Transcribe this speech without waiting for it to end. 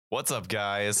What's up,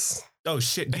 guys? Oh,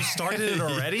 shit. You started it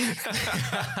already?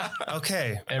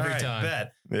 Okay. Every time.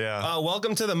 Bet. Yeah.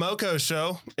 Welcome to the Moco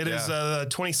Show. It is the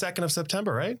 22nd of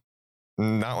September, right?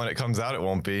 Not when it comes out, it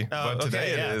won't be. Oh, but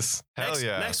today okay, it is. Hell next,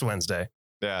 yeah. Next Wednesday.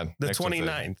 Yeah. The next 29th.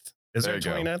 Wednesday. Is there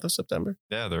There a you go. 29th of September?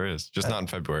 Yeah, there is. Just not in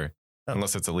February. Oh.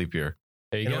 Unless it's a leap year.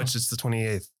 There you In go. which it's the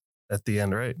 28th at the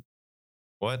end, right?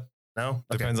 What? No?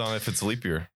 Okay. Depends on if it's a leap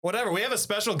year. Whatever. We have a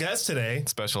special guest today.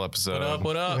 Special episode. What up?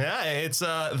 What up? Yeah, it's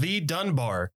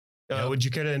DankDunbar. Yep. Would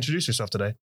you care to introduce yourself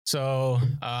today? So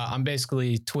I'm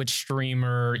basically Twitch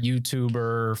streamer,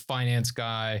 YouTuber, finance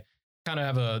guy. Kind of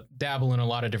have a dabble in a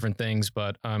lot of different things,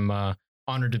 but I'm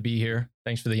honored to be here.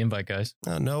 Thanks for the invite, guys.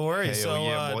 No worries. Hell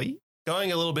yeah, boy.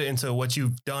 Going a little bit into what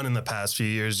you've done in the past few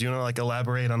years, do you want to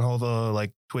elaborate on all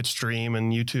the Twitch stream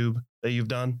and YouTube that you've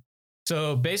done?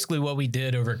 So basically what we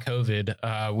did over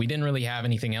COVID, we didn't really have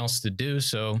anything else to do.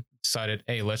 So decided,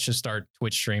 hey, let's just start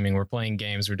Twitch streaming. We're playing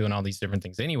games. We're doing all these different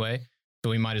things anyway. So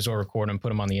we might as well record them, put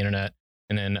them on the internet.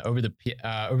 And then over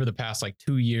the past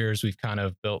 2 years, we've kind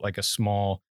of built a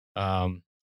small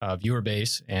viewer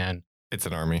base, and It's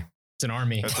an army. it's an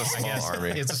army. It's a I small guess. army.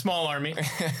 It's a small army,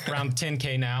 around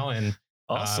 10K now, and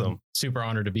Awesome. super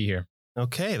honored to be here.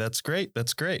 Okay, that's great.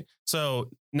 That's great. So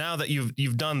now that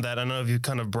you've done that, I know you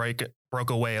kind of broke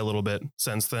away a little bit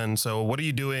since then. So what are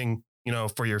you doing,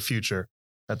 for your future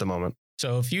at the moment?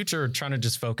 So future, trying to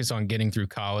just focus on getting through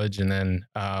college, and then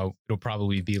it'll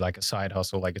probably be like a side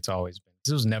hustle, like it's always been.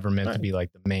 This was never meant to be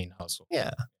like the main hustle.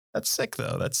 Yeah. That's sick,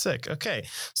 though. That's sick. Okay.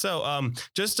 So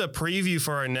just a preview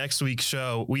for our next week's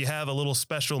show. We have a little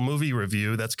special movie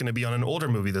review that's going to be on an older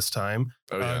movie this time.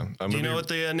 Oh, yeah. Do you know what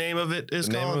the name of it is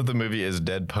The called? name of the movie is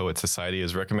Dead Poet Society.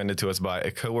 Is recommended to us by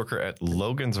a coworker at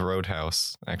Logan's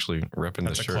Roadhouse. Actually, repping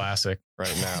That's the a shirt classic.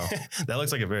 right now. That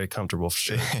looks like a very comfortable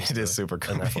shirt. It is super An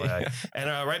comfy. FYI. And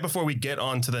right before we get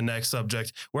on to the next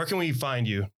subject, where can we find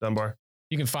you, Dunbar?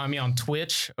 You can find me on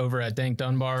Twitch over at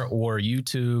DankDunbar, or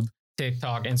YouTube,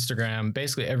 TikTok, Instagram,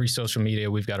 basically every social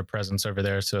media. We've got a presence over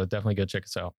there. So definitely go check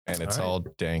us out. And it's All right. all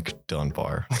dank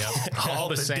Dunbar. Yep. All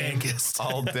the same. dankest.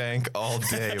 All dank all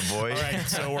day, boy. All right,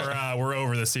 so we're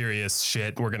over the serious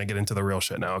shit. We're gonna get into the real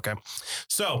shit now, okay?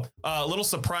 So a little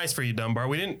surprise for you, Dunbar.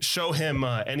 We didn't show him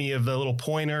any of the little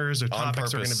pointers or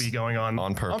topics we're purpose. going to be going on.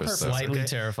 On purpose. though. Slightly okay.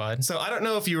 terrified. So I don't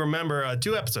know if you remember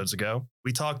 2 episodes ago,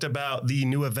 we talked about the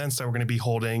new events that we're going to be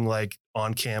holding,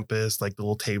 on campus, the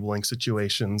little tabling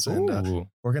situations, and Ooh.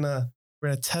 we're gonna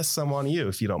test some on you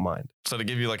if you don't mind. So to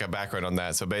give you a background on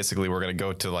that, so basically we're going to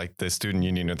go to the student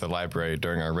union at the library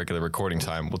during our regular recording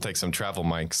time. We'll take some travel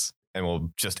mics and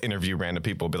we'll just interview random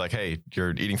people. Be like, hey,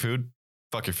 you're eating food?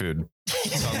 Fuck your food.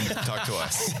 Talk to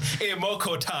us. Hey,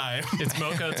 Moco time. It's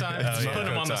Moco time. Oh, yeah. Put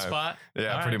him on the Time. spot.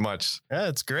 Yeah, All pretty right. much. Yeah,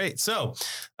 it's great. So,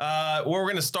 what we're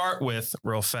going to start with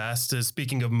real fast is,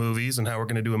 speaking of movies and how we're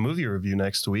going to do a movie review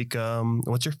next week.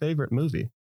 What's your favorite movie?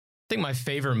 I think my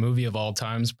favorite movie of all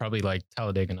time is probably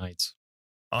Talladega Nights.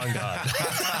 On God.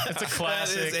 It's a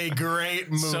classic. That is a great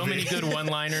movie. So many good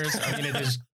one-liners. I mean, it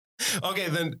is Okay,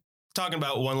 then talking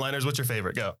about one-liners, what's your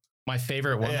favorite? Go. my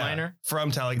favorite one-liner. Yeah,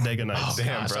 from Talladega Nights. Oh,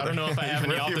 gosh, I don't know if I have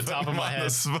any off the top of my On the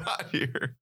head. spot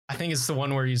here. I think it's the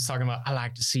one where he's talking about, I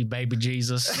like to see baby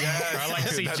Jesus. Yes. Or I like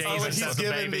to see That's Jesus always He's as a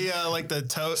giving baby. the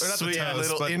toast, or not Sweet the toast,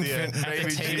 little but the, infant At baby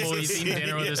the table, Jesus. he's eating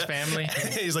dinner with his family.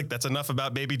 He's like, that's enough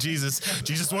about baby Jesus.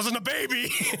 Jesus wasn't a baby.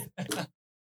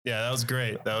 Yeah, that was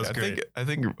great. That was great. I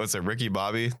think what's it, Ricky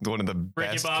Bobby, one of the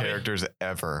best Bobby. characters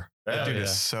ever. Yeah. That dude Yeah.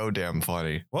 is so damn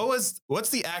funny. What's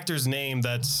the actor's name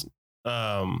that's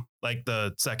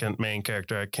the second main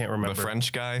character? I can't remember. The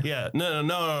French guy. Yeah. No. Okay,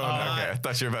 I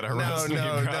thought you were about to roast me, bro.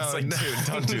 I was like, dude,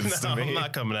 don't do this to me. I'm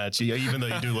not coming at you, even though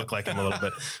you do look like him a little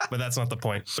bit. But that's not the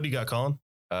point. What do you got, Colin?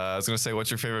 I was gonna say,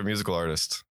 what's your favorite musical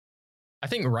artist? I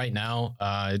think right now,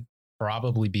 it'd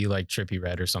probably be Trippie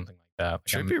Redd or something like that.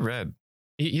 Trippie Redd.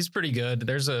 He's pretty good.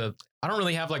 I don't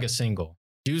really have a single.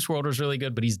 Juice WRLD was really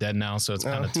good, but he's dead now, so it's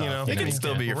kind of tough. He can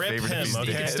still be your Rip favorite. him, if he's okay?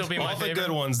 dead. He can still be my All the favorite.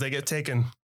 good ones, they get taken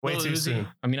way Lil too Uzi. soon.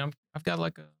 I mean, I've got a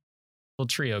little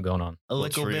trio going on. A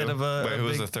little trio. bit of a. Wait, who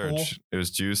was big the third? pool. It was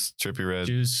Juice, Trippie Redd.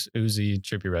 Juice, Uzi,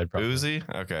 Trippie Redd, probably.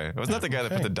 Uzi? Okay. Wasn't that the guy that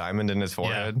put Okay. the diamond in his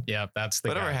forehead? Yeah, that's the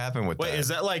Whatever guy. happened with Wait, that? is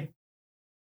that like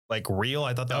real?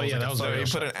 I thought that Oh, was yeah, like that a was So photo he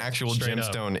real. put an actual Straight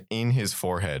up. gemstone in his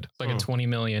forehead. It's like a $20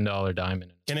 million diamond. In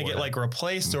his Can it get forehead.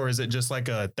 replaced, or is it just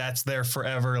that's there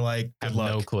forever? I Good have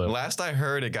luck. no clue. Last I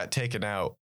heard, it got taken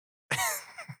out.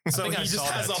 So think he I just saw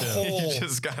has a that too. hole He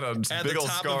just got a at big the old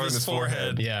top scar of in his his forehead.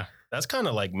 forehead. Yeah. That's kind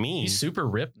of like me. He's super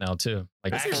ripped now too.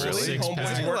 Like Is he full really? six Homeboy's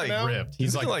pack, working like out? ripped.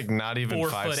 He's like not even 4'8",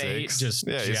 5'6", just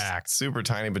yeah, he's jacked. super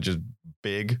tiny, but just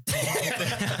big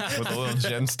with a little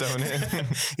gemstone in.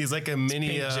 He's like a mini.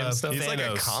 Pink gemstone. He's like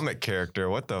a Thanos. comic character.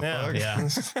 What the Yeah. fuck? Yeah.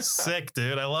 Sick,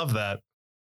 dude. I love that.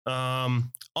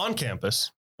 On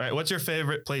campus, right? What's your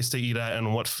favorite place to eat at,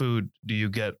 and what food do you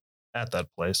get at that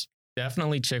place?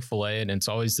 Definitely Chick-fil-A, and it's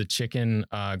always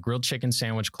the grilled chicken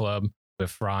sandwich club with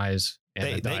fries. And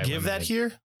They a diet give that lemonade.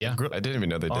 here? Yeah. I didn't even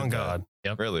know they did On that. God.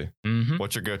 Yep. Really? Mhm.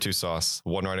 What's your go-to sauce?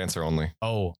 One right answer only.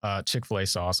 Oh, Chick-fil-A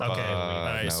sauce. Okay. All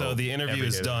right. no. So the interview Every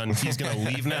is day. done. He's gonna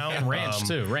leave now. And ranch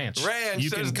too. Ranch. Ranch.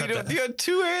 You can cut that- You had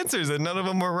 2 answers and none of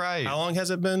them were right. How long has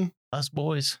it been? Us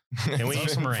boys. Can we It's eat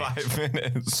some been ranch? 5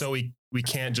 minutes. So we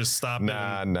can't just stop.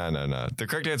 Nah. The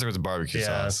correct answer was barbecue Yeah.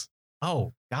 sauce.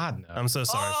 Oh God, no. I'm so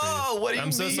sorry for you. What do you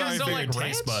I'm so mean? sorry You for don't your like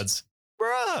taste ranch? buds.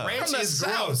 Bruh. Ranch From the is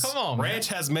South. gross. Come on, man. Ranch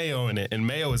has mayo in it, and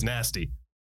mayo is nasty.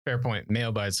 Fair point.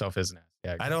 Mayo by itself is nasty.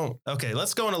 Yeah, I don't. Okay,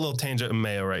 let's go on a little tangent of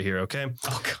mayo right here. Okay,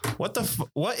 Oh, God.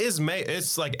 what is mayo?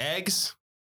 It's like eggs.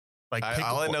 Like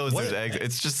All I know is what- there's eggs.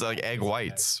 It's just like egg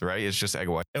whites, right? It's just egg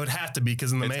whites. It would have to be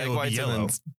because then the It's mayo egg would be whites and yellow.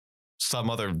 then some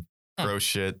other gross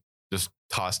shit just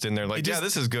tossed in there. Like, It just- yeah,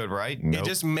 this is good, right? It Nope.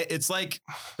 just it's like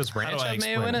Does ranch do I have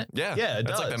mayo explain in it? it? yeah, it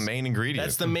that's like the does. main ingredient.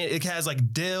 That's the main. It has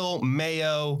like dill,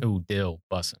 mayo. Ooh, dill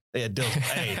bussin'. Yeah, dill.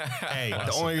 Hey, the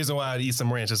Awesome. only reason why I'd eat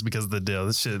some ranch is because of the dill.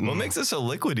 This shit. What makes it so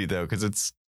liquidy though? Because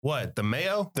it's what the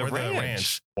mayo The or the ranch.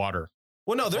 ranch? Water.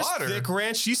 Well, no, there's Water? thick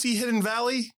ranch. You see Hidden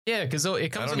Valley? Yeah, because it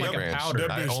comes I in don't like eat a ranch.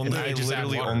 powder. I, Dude, only, and I you just add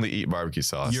literally water. only eat barbecue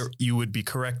sauce. You would be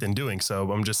correct in doing so.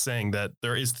 But I'm just saying that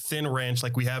there is thin ranch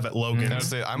like we have at Logan's.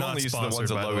 That's it. I'm Not only used to the sponsored,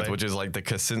 ones at by the Logan's, way. which is like the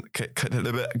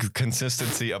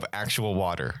consistency of actual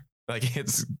water. Like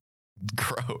it's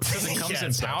gross. Because it comes Yeah, in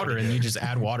it's not powder pretty and you good. just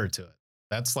add water to it.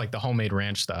 That's like the homemade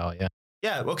ranch style. Yeah.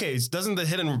 Yeah, okay. Doesn't the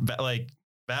Hidden like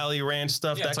Valley Ranch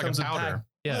stuff Yeah, that it's like comes a in powder. pack?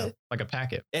 Yeah, What? like a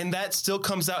packet. And that still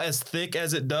comes out as thick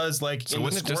as it does, like So in the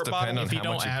wouldn't it just squirt depend bottle. on If you how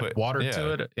don't much you add put- water yeah.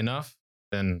 to it enough,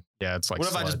 then yeah, it's like What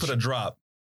if I just put a sludge. drop?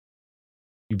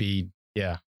 You'd be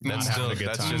yeah. That's not having still a good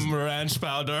that's time. just Ranch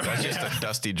powder. that's just a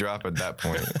dusty drop at that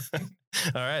point.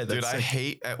 All right, Dude, that's I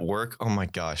hate at work. Oh my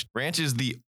gosh. Ranch is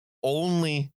the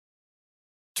only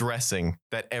dressing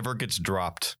that ever gets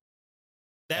dropped.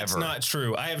 that's ever. not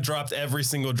true. I have dropped every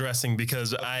single dressing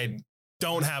because I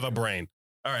don't have a brain.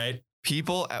 All right.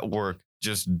 People at work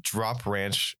just drop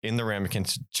ranch in the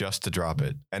ramekins just to drop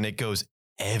it. And it goes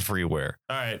everywhere.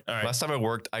 All right. All right. Last time I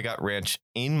worked, I got ranch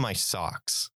in my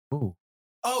socks. Ooh.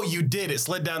 Oh, you did. It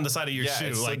slid down the side of your Yeah, shoe,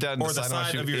 it slid like down or the the side of my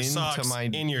side shoe of your into socks my-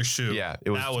 in your shoe. Yeah, it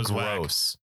was, That was whack.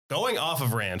 gross. Going off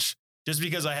of ranch, just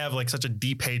because I have like such a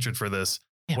deep hatred for this.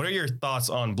 Yeah. What are your thoughts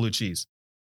on blue cheese?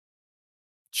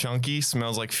 Chunky,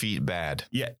 smells like feet bad.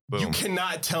 Yeah, Boom. you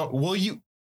cannot tell. Will you?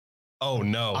 Oh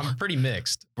no, I'm pretty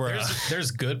mixed. Bruh.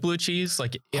 There's good blue cheese.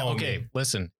 Like yeah, Homie. okay,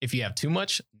 listen. If you have too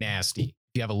much, nasty.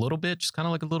 If you have a little bit, just kind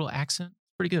of like a little accent,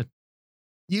 pretty good.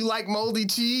 you like moldy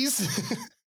cheese?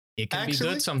 It can be Actually?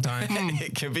 good sometimes.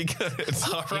 It can be good.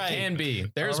 All It right. can be.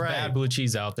 There's All right. bad blue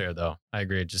cheese out there, though. I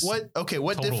agree. Just What? Okay,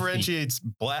 what Total differentiates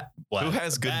black? Who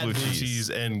has good bad blue cheese?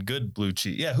 and good blue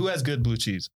cheese? Yeah, who has good blue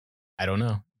cheese? I don't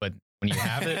know, but when you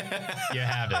have it, you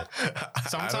have it.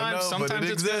 Sometimes but it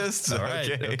it's good. exists. All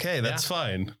right, okay, that's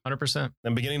fine. 100%.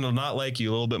 I'm beginning to not like you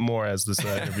a little bit more as this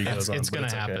interview goes on. It's but gonna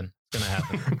okay. happen. It's gonna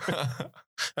happen.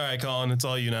 All right, Colin, it's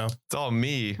all you now. It's all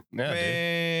me. Yeah, dude.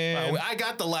 Man. I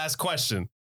got the last question.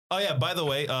 Oh yeah, by the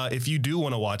way, if you do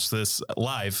want to watch this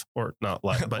live or not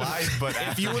live, but Live, but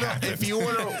if you want to, if you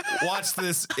want to watch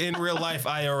this in real life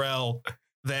IRL,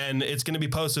 then it's going to be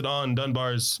posted on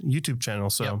Dunbar's YouTube channel.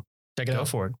 So Yep. Check it go out.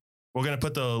 for it. We're going to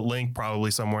put the link probably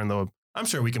somewhere in the. I'm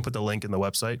sure we can put the link in the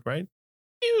website, right?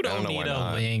 You I don't don't know need why a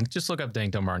not. link. Just look up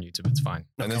DankDunbar on YouTube. It's fine.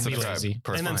 And then Don't be subscribe. lazy. And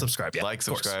then Perfect. subscribe. Yeah, Like, of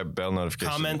course. subscribe, bell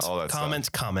notification, Comment, all that comment,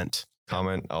 stuff.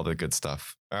 comment. All the good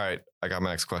stuff. All right, I got my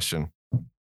next question.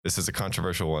 This is a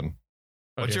controversial one.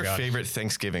 Oh, What's dear your God. favorite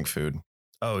Thanksgiving food?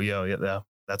 Oh, yeah,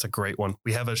 that's a great one.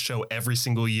 We have a show every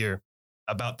single year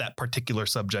about that particular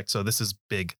subject, so this is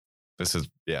big. This is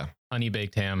Honey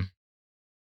baked ham.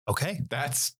 Okay,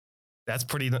 that's that's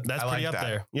pretty. That's I pretty like up that.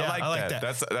 there. Yeah, I like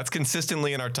that. That's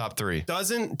consistently in our top 3.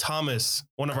 Doesn't Thomas,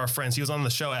 one of our friends, he was on the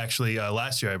show actually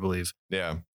last year, I believe.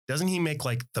 Yeah, Doesn't he make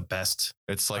like the best?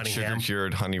 it's like Honey sugar ham?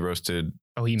 cured, honey roasted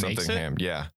Oh, he something makes it. ham.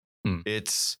 Yeah, Hmm.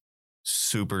 it's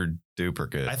super duper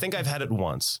good. I think I've had it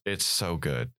once, It's so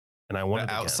good. and I want The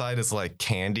it again. outside is like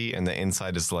candy, and the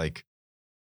inside is like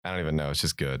I don't even know. It's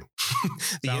just good.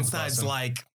 The Sounds inside's bussin'.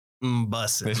 like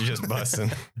bussin'. It's just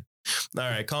bussin'. All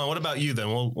right, Colin, what about you then?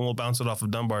 We'll bounce it off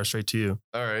of Dunbar straight to you.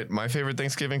 All right. My favorite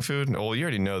Thanksgiving food. Well, you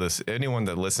already know this. Anyone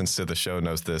that listens to the show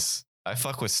knows this. I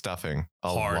fuck with stuffing a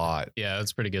Hard. lot. Yeah,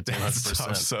 that's pretty good. Too. That 100%.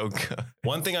 stuff's so good.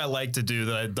 One thing I like to do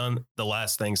that I've done the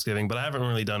last Thanksgiving, but I haven't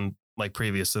really done like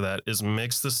previous to that, is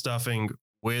mix the stuffing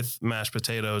with mashed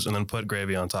potatoes and then put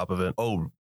gravy on top of it. Oh,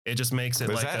 It just makes it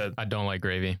Was like that- I don't like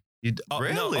gravy. No,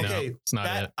 Really? okay, No, it's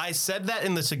not it. I said that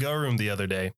in the to-go room the other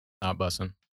day. Not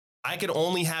bussing. I can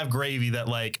only have gravy that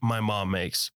like my mom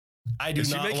makes. I do does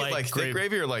she not make like, it like thick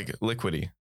gravy or like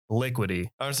liquidy? liquidy.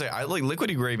 I would say I like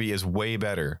liquidy gravy is way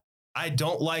better I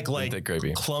don't like than thick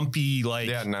gravy. clumpy like.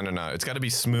 Yeah, no. It's got to be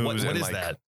smooth. What and is like,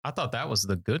 that? I thought that was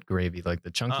the good gravy, like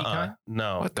the chunky kind.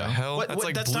 No. What the No. hell? What- that's what-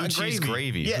 like that's blue not cheese gravy.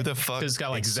 gravy. Yeah. Who the fuck? Because it's got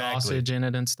like Exactly. sausage in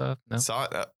it and stuff. No?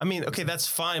 I mean, okay, that's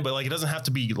fine, but like it doesn't have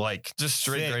to be like Just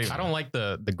straight thick. gravy. I don't like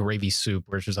the gravy soup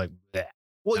where it's just like, bleh.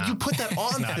 Well, No. you put that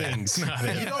on not it. things. It's not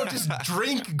it. You don't just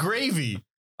drink gravy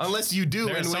unless you do.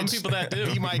 There are in some which- people that do.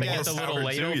 Be my They get guest. the little Sour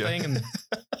ladle too, yeah. thing. And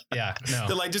yeah, no.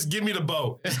 They're like, just give me the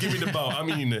boat. Just give me the boat. I'm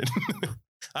eating it.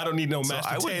 I don't need no So mashed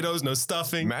I would- potatoes, no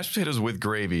stuffing. Mashed potatoes with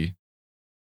gravy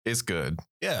is good.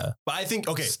 Yeah, but I think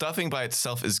okay, Stuffing by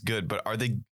itself is good, but are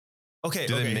they? okay.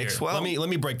 Do they okay, mix here. well? Let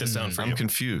me break this down for I'm you.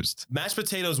 confused. Mashed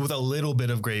potatoes with a little bit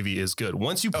of gravy is good.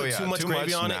 Once you put Oh, yeah, too much too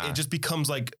gravy much, on nah. it, it just becomes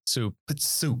like Soup.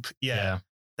 soup. Yeah,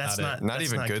 that's not not it. Not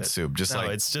that's even good soup. Just No, like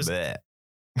it's just- bleh.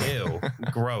 Ew,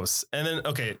 gross. And then,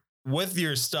 okay, with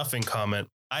your stuffing comment,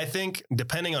 I think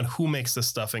depending on who makes the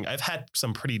stuffing, I've had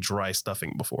some pretty dry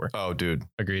stuffing before. Oh, dude.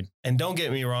 Agreed. And don't get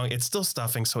me wrong, it's still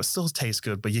stuffing, so it still tastes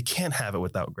good, but you can't have it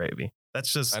without gravy.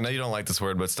 That's just I know you don't like this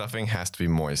word, but stuffing has to be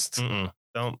moist.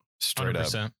 don't. Straight up.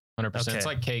 100%. 100%. Okay. It's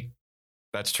like cake.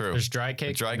 That's true. There's dry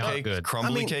cake. Dry not cake, good.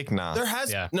 crumbly I mean, cake, nah. There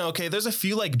has Yeah. no okay. There's a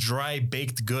few like dry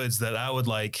baked goods that I would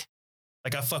like I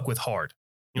fuck with hard.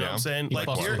 You know what I'm saying? You Like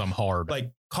fuck here, with them hard. like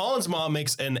Colin's mom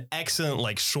makes an excellent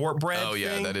like shortbread. Oh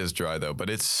yeah, thing. that is dry though, but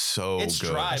it's so It's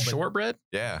good. dry, but- shortbread?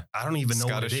 Yeah, I don't even know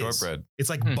what it Scottish is. shortbread. It's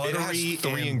like Hmm. It buttery. has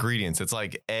three and ingredients. It's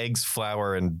like eggs,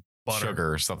 flour, and butter.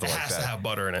 sugar or something It like has that. to have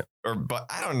butter in it. But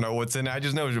I don't know what's in it. I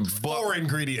just know it's Four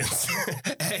ingredients: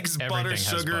 eggs, Everything butter, has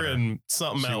sugar, butter. and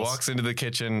something She else. walks into the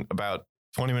kitchen about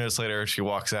 20 minutes later. She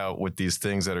walks out with these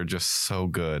things that are just so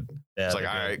good. Yeah, It's like,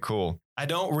 they're all good. right, cool. I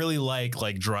don't really like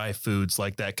dry foods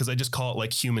like that because I just call it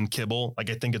like human kibble. Like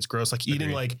I think it's gross. Like eating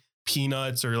Agreed. like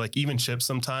peanuts or like even chips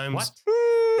sometimes. What?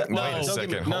 No, Wait a don't get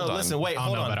second. me- no, Hold on. listen, wait, I don't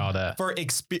hold know on. about all that.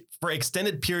 For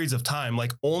extended periods of time,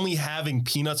 like only having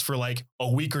peanuts for like a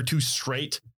week or two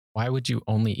straight. Why would you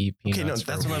only eat peanuts? Okay, no, for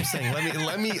that's a what I'm week? saying.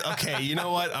 Let me. Okay, you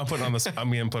know what? I'm putting on this. I'm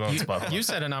being put on the spot. You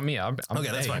said it, not me. I'm Okay,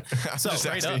 that's hey, fine. I'm So, just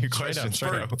straight asking up, you straight up, questions.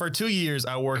 straight bro. For 2 years,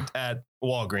 I worked at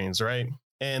Walgreens, right?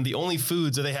 And the only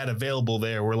foods that they had available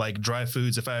there were like dry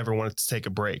foods if I ever wanted to take a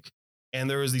break. And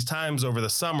there was these times over the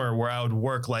summer where I would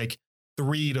work like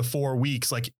 3 to 4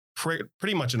 weeks, like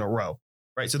pretty much in a row,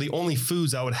 right? So the only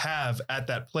foods I would have at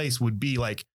that place would be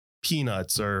like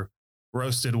peanuts or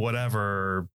roasted whatever,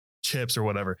 or chips or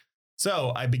whatever.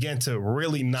 So I began to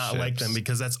really not like them Chips.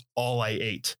 because that's all I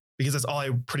ate, because that's all I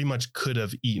pretty much could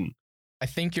have eaten. I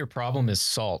think your problem is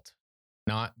salt,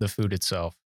 not the food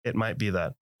itself. It might be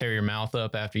that. Tear your mouth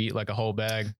up after you eat like a whole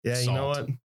bag. Yeah, you know Salt. what?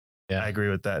 Yeah. I agree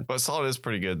with that. But salt is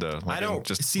pretty good though. Like I don't in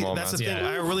just see. small That's the amounts.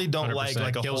 thing. Yeah. I really don't like 100%.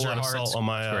 a whole Kills your lot of heart. salt on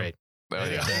my. Great. Oh,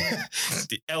 yeah.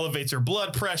 It elevates your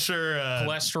blood pressure.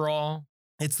 Cholesterol.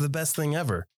 It's the best thing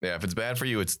ever. Yeah, if it's bad for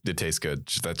you, it tastes good.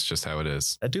 That's just how it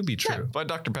is. That do be true. But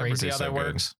Dr. Pepper Crazy how tastes so that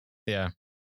good. works. Yeah.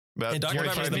 About Hey, Dr.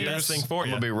 45 Pepper's the years, best thing for I'm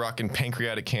you. gonna be rocking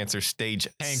pancreatic cancer stage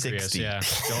Pancreas, 60. yeah.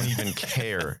 Don't even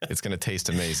care. It's gonna taste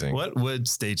amazing. What would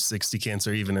stage 60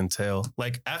 cancer even entail?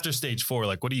 Like after stage 4,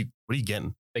 like what are you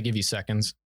getting? They give you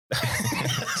seconds.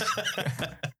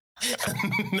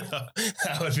 No,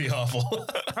 that would be awful. All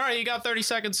right, you got 30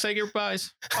 seconds. Say your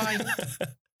goodbyes. Bye.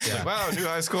 It's like, wow, new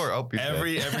high score. Oh, he's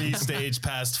dead. every stage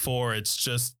past 4, it's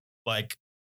just like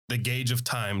the gauge of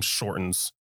time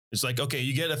shortens. It's like, okay,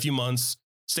 you get a few months.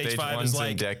 Stage 5 one's is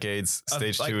like in decades.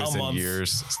 Stage like 2 a is in month.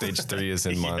 years. Stage 3 is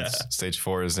in Yeah. months. Stage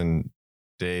 4 is in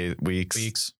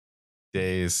weeks,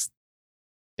 days.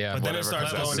 Yeah. But then it whatever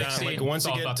starts comes going out. down. 60, Like once it's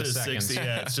you all get about to the 60, seconds.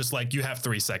 yeah, it's just like you have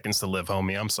 3 seconds to live,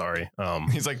 homie. I'm sorry.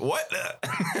 He's like, what?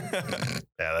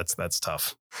 Yeah, that's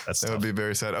tough. That's That tough. would be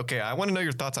very sad. Okay, I want to know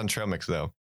your thoughts on trail mix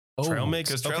though. Trail mix.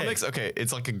 Because trail Okay. mix, okay,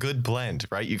 it's like a good blend,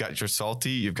 right? You got your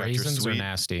salty, you've got your Raisins are sweet.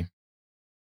 nasty.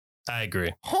 I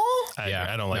agree. Huh? I Yeah,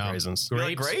 agree. I don't like no. raisins. You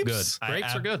like grapes? Good.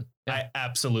 Grapes are good. Yeah. I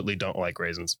absolutely don't like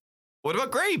raisins. What about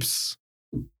grapes?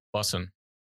 Bussin'.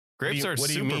 Grapes are what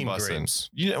do you super mean bussin'. grapes?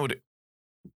 You know what?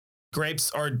 Grapes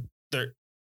are they're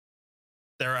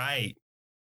aight.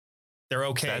 They're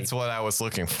okay. That's what I was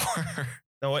looking for.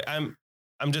 No,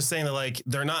 I'm just saying that like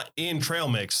they're not in trail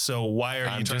mix. So why are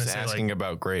I'm you trying just to say asking like,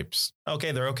 about grapes.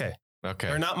 okay, they're okay. Okay.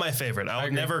 They're not my favorite. I would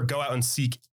agree. never go out and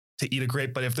seek to eat a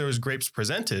grape, but if there was grapes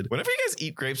presented, Whenever you guys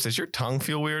eat grapes, does your tongue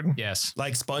feel weird? Yes.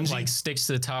 like spongy, Like sticks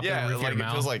to the top Yeah, of the roof like of your it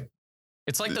mouth. feels like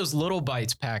It's like those little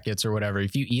bites packets or whatever.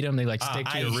 If you eat them, they like stick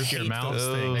to I your roof of your hate mouth.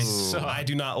 those They things. suck. I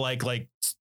do not like no,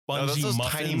 spongy those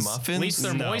muffins. tiny muffins. At least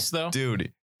they're No. moist though.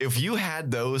 Dude, if you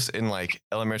had those in like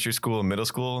elementary school and middle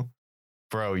school,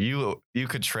 bro, you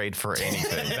could trade for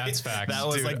anything. That's facts. That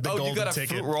was Dude, like the golden you got a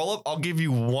ticket. fruit roll up? I'll give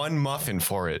you one muffin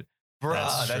for it. Bro,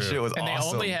 That's that true. shit was and awesome.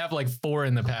 they only have like 4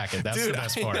 in the packet. That's Dude, the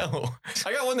best I part. know.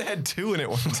 I got one that had 2 in it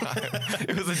one time.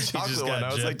 It was a just chocolate got one.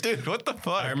 I was like, gypped. dude, what the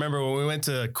fuck? I remember when we went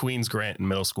to Queens Grant in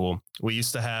middle school, we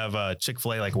used to have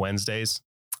Chick-fil-A like Wednesdays.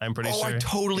 I'm pretty sure. I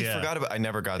totally Yeah. forgot about it. I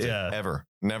never got it. Yeah. Ever.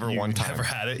 Never You one time. Never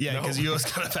had it. Yeah, No. because you always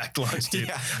got a packed lunch, dude.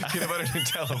 Yeah, peanut butter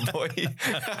Nutella, boy.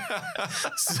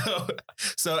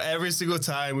 So every single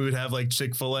time we would have like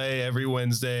Chick-fil-A every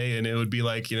Wednesday, and it would be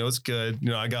like, it's good.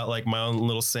 I got like my own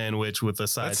little sandwich with a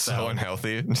side That's so salad.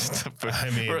 unhealthy. I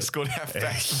mean, for a school to have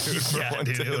fast food for yeah, one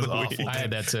dude, day it of was the awful. week. I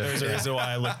had that too. There's a Yeah. reason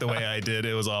why I looked the way I did.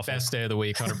 It was awful. Best day of the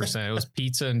week, 100%. It was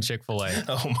pizza and Chick-fil-A.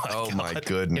 Oh my God.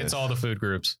 goodness. It's all the food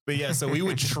groups. But yeah, so we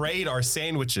would trade our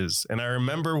sandwiches. And I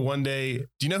remember one day,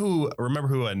 do you remember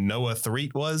who a Noah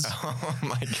Threet was? Oh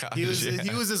my god. He was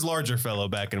this larger fellow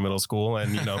back in middle school,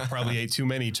 and probably ate too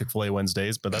many Chick-fil-A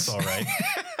Wednesdays, but that's all right.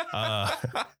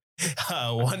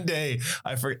 One day,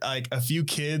 like a few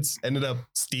kids ended up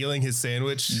stealing his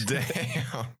sandwich.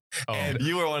 Damn. Oh, And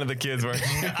You were one of the kids, weren't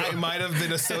you? I might have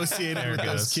been associated There with it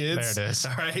those goes. kids. There it is.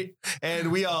 All right.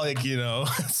 And we all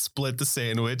split the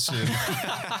sandwich.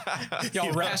 And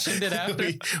Y'all rationed it after?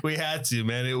 We had to,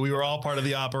 man. We were all part of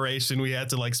the operation. We had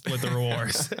to like split the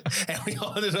rewards. And we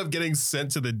all ended up getting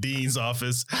sent to the dean's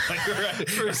office. Like,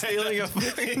 For stealing a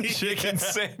fucking chicken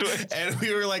sandwich. And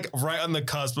we were like right on the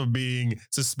cusp of being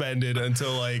suspended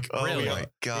until like, Oh Really? my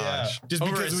gosh. just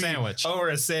Over because a sandwich. Over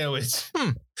a sandwich.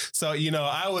 So,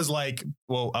 I was like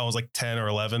 10 or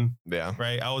 11, Yeah.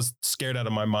 right? I was scared out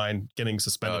of my mind getting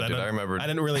suspended. Oh, dude, I remember I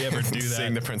didn't really ever do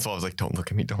seeing that. the principal. I was like, don't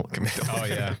look at me. Don't look at me. Don't Oh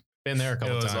look at yeah, me. been there a It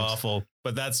couple was times. awful,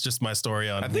 but that's just my story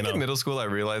on, I think in middle school, I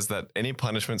realized that any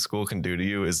punishment school can do to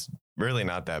you is really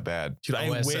not that bad. dude, I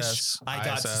OSS, wish I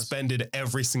got ISS. suspended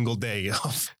every single day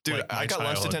of Dude, like, my I got lunch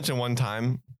childhood. detention one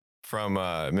time from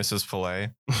Mrs.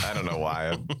 Filet. I don't know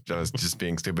why. I was just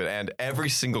being stupid. And every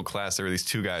single class, there were these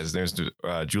 2 guys. There's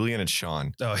Julian and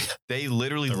Sean. Oh, yeah. They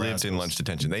literally The lived in rascals. lunch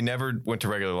detention. They never went to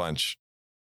regular lunch.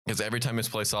 Because every time Miss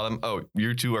Play saw them, oh,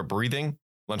 you 2 are breathing,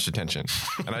 lunch detention.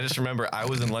 And I just remember I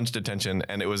was in lunch detention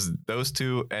and it was those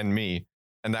 2 and me.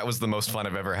 And that was the most fun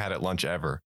I've ever had at lunch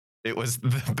ever. It was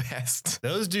the best.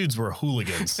 Those dudes were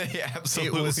hooligans. They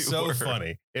absolutely It was so were.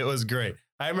 funny. It was great.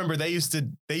 I remember they used to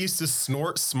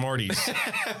snort Smarties.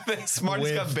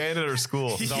 Smarties got banned at our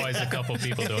school. There's always a couple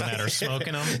people doing that or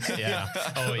smoking them. Yeah.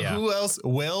 Oh yeah. Who else?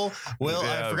 Will, I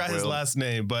Yeah, forgot his Will. last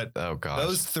name, but Oh gosh.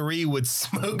 those 3 would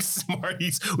smoke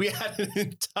Smarties. We had an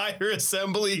entire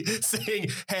assembly saying,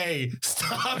 "Hey,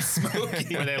 stop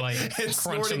smoking." Where they like And crunch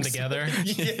snorting them together.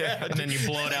 Yeah. And then you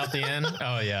blow it out the end.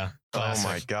 Oh yeah. Oh Classic.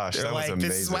 my gosh, They're that was like, amazing.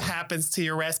 this is what happens to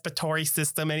your respiratory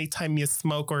system anytime you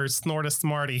smoke or snort a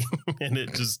Smartie. And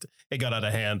it got out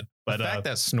of hand. But The fact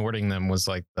that snorting them was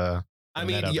like the I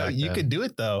mean, meta back you then. could do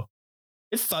it though.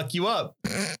 It fuck you up.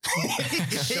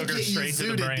 Sugar You straight to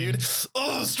the zooted, brain. dude.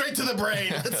 Oh, straight to the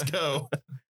brain. Let's go.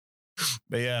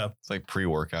 But yeah, It's like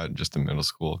pre-workout just in middle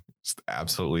school. Just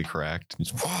absolutely cracked.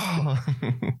 Just,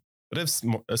 but if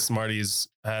Smarties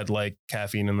had like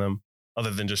caffeine in them, other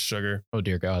than just sugar, Oh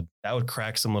dear God. that would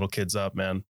crack some little kids up,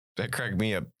 man. that cracked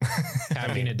me up.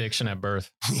 Caffeine addiction at birth.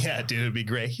 Yeah, dude, it'd be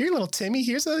great. Here, little Timmy.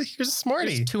 Here's a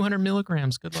Smartie. There's 200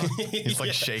 milligrams. Good luck. It's like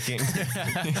Yeah. shaking.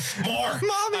 More.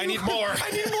 Mommy, I need more.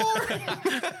 I need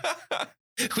more.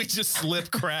 We just slip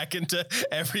crack into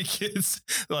every kid's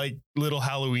like little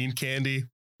Halloween candy.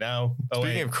 Now,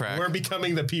 Speaking of crack. we're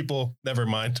becoming the people. Never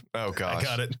mind. Oh gosh. I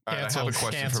got it. All right, I have a Canceled.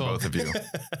 question Canceled. for both of you.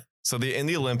 So in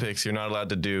the Olympics, you're not allowed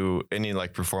to do any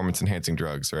like performance enhancing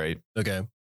drugs, right? Okay.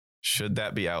 Should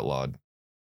that be outlawed?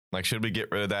 Like, should we get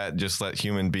rid of that? Just let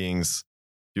human beings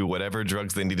do whatever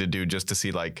drugs they need to do just to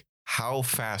see like how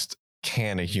fast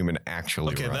can a human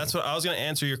actually Okay, run? that's what I was going to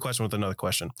answer your question with another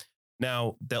question.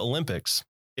 Now, the Olympics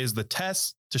is the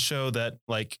test to show that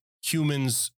like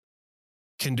humans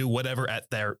can do whatever at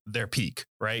their peak,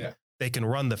 right? Yeah. They can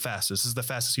run the fastest. This is the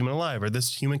fastest human alive, or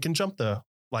this human can jump the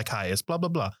like highest, blah, blah,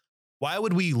 blah. Why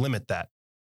would we limit that?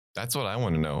 That's what I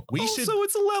want to know. We Also, should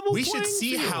it's a level. we should playing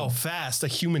see field. how fast a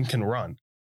human can run.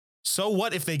 So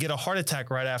what if they get a heart attack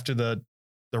right after the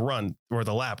the run or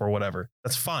the lap or whatever.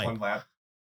 That's fine. One lap.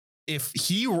 If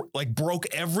he like broke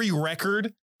every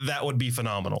record, that would be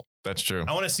phenomenal. That's true.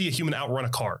 I want to see a human outrun a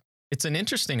car. It's an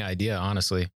interesting idea,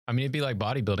 honestly. I mean, it'd be like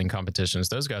bodybuilding competitions.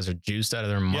 Those guys are juiced out of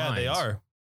their minds. Yeah, they are.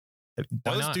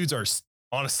 Why Those not? dudes are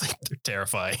honestly, they're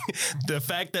terrifying. The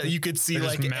fact that you could see They're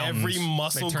like just every mountains.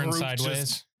 muscle They turn group sideways.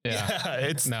 just Yeah.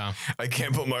 it's No. I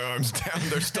can't put my arms down.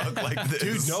 They're stuck like this.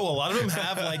 dude. No, a lot of them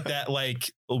have like that,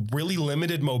 like really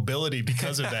limited mobility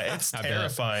because of that. It's I bet.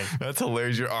 terrifying. That's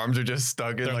hilarious. Your arms are just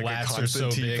stuck in Their like a lats are so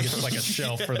constant big. T. It's like a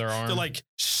shelf for their arm. They're like,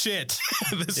 shit,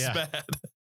 this Yeah. is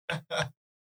bad.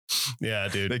 Yeah,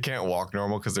 dude. They can't walk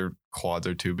normal because their quads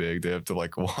are too big. They have to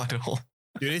like waddle.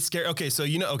 Dude, it's scary. Okay, so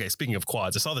okay, speaking of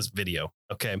quads, I saw this video.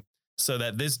 Okay. So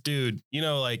that this dude,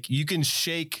 like you can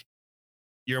shake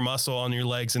your muscle on your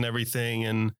legs and everything,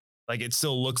 and like it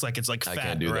still looks like it's like I fat,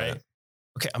 can't do right? that.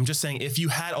 Okay, I'm just saying if you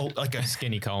had like a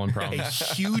Skinny Colin problem.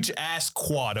 huge ass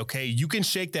quad, okay, you can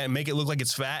shake that and make it look like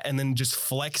it's fat, and then just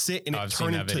flex it, and I've it seen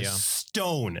turn that into video.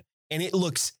 stone, and it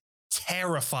looks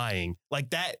terrifying. Like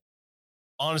that,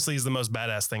 honestly, is the most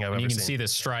badass thing I've And ever you can seen. see the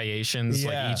striations,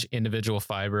 Yeah. like each individual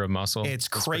fiber of muscle. It's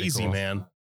pretty crazy, cool. man.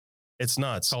 It's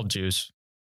nuts. It's called juice.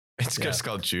 It's Yeah. just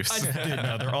called juice. Dude,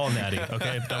 no, they're all natty.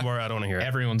 Okay, don't worry, I don't want to hear it.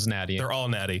 Everyone's natty. They're all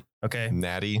natty. Okay,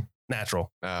 Natty.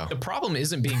 natural. Oh. The problem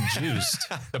isn't being juiced.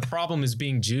 The problem is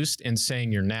being juiced and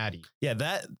saying you're natty. Yeah,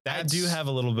 that I That's do have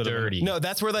a little bit dirty. of no.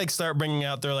 That's where they like start bringing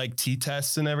out their like T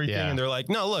tests and everything, Yeah. and they're like,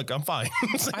 "No, look, I'm fine."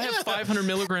 I have 500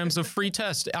 milligrams of free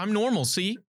test. I'm normal.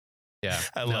 See? Yeah.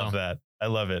 I love that. I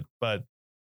love it. But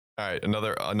All right.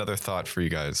 Another thought for you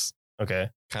guys. okay,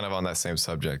 Kind of on that same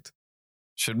subject.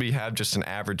 Should we have just an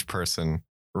average person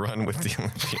run with the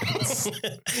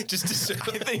Olympians? just to show,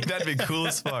 I think that'd be cool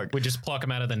as fuck. We just pluck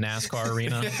them out of the NASCAR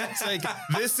arena. it's like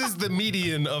this is the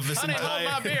median of this Honey, hold entire.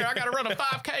 my beer. I got to run a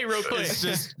 5K real quick. It's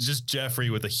just Jeffrey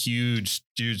with a huge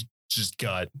just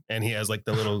gut, and he has like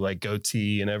the little like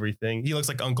goatee and everything. He looks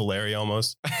like Uncle Larry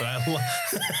almost. But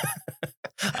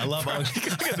I love I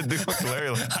gotta do Uncle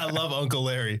Larry. I love Uncle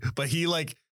Larry, but he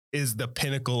like is the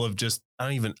pinnacle of just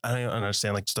I don't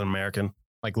understand, like just an American.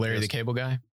 Like Larry the Cable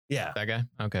Guy? Yeah. That guy?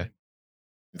 Okay.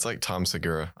 It's like Tom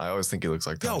Segura. I always think he looks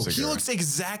like Tom Yo, Segura. he looks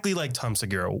exactly like Tom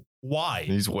Segura. Why?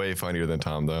 He's way funnier than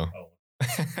Tom, though.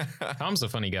 Tom's a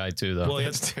funny guy too, though. Well,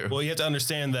 That's too. Well, you have to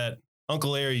understand that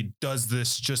Uncle Larry does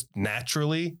this just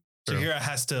naturally. So True. here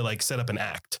has to like set up an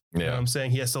act. You know what Yeah. I'm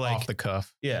saying? He has to like, Off the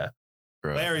cuff. yeah.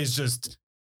 Bro. Larry's just,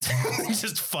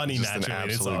 just funny Just an naturally.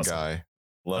 It's absolute awesome. guy.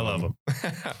 I love him.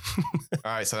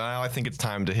 All right, so now I think it's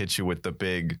time to hit you with the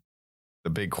big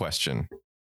question.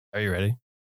 Are you ready?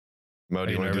 Mo, Are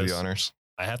do you you want to do nervous? the honors?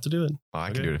 I have to do it. Oh, I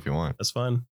Okay. can do it if you want. That's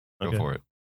fine. Go Okay. for it.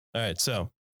 All right.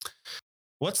 So,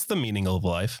 what's the meaning of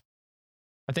life?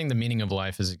 I think the meaning of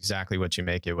life is exactly what you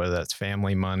make it, whether that's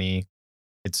family, money.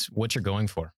 It's what you're going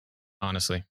for,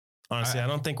 honestly. Honestly, I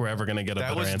don't think we're ever going to get a That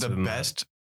better was answer the than best,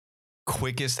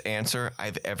 quickest answer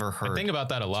I've ever I heard. think about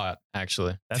that a lot,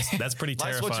 actually. that. That's pretty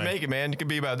Life's terrifying. what you make it, man. You can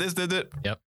be about this, did it?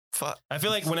 Yep. Fuck. I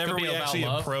feel like whenever Could be we about actually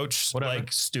love, approach whatever.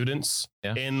 like students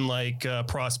Yeah. in like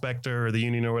Prospector or the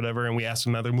Union or whatever, and we ask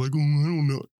them another, I'm like, oh, I don't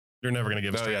know. They're never going to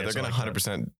give us No, an yeah, they're answer gonna like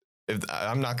that. 100%. If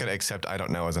I'm not gonna accept, I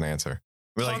don't know as an answer.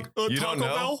 We're like, you don't Taco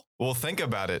know? Bell? Well, think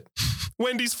about it.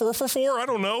 Wendy's 4 for 4. I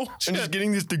don't know. And just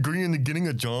getting this degree and getting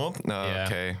a job. No, Yeah.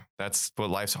 okay, that's what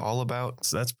life's all about.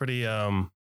 So that's pretty That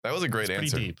was a great that's pretty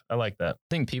answer. deep. I like that. I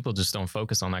think people just don't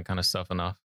focus on that kind of stuff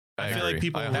enough. I feel like agree.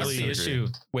 people I That's really the 100% issue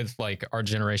with like our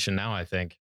generation now, I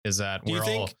think, is that Do you we're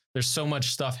all think- there's so much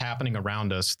stuff happening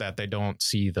around us that they don't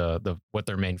see the what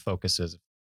their main focus is.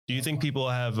 Do you think people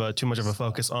have too much of a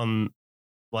focus on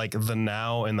like the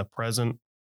now and the present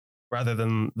rather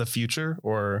than the future?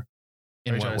 Or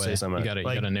In Are you what trying to say way? something? You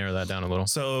Like- gotta narrow that down a little.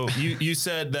 so you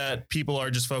said that people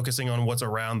are just focusing on what's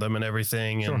around them and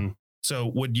everything. Sure. And so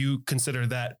would you consider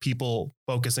that people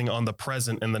focusing on the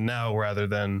present and the now rather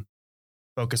than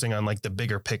focusing on like the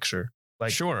bigger picture?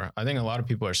 Like, Sure. I think a lot of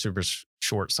people are super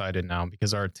short-sighted now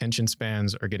because our attention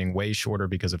spans are getting way shorter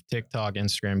because of TikTok,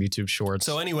 Instagram, YouTube Shorts.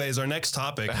 so anyways, our next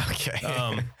topic. Okay.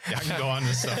 Yeah, I can go on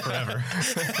this stuff forever.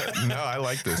 No, I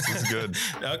like this. It's good.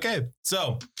 Okay.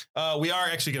 So we are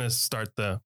actually going to start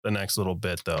the next little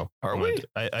bit though. Are we?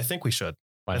 I think we should.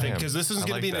 Why I think not? because this is I going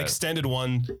to like be an that. extended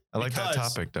one. I like that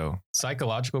Because- topic though.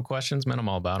 Psychological questions, man, I'm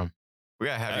all about them. We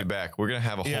gotta have you back. We're gonna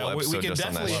have a whole Yeah, episode we can just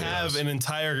on that. definitely shit. have an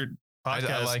entire I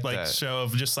podcast like like that. show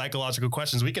of just psychological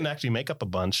questions. We can actually make up a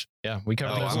bunch. Yeah, we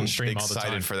cover Oh, those I'm on stream all the time.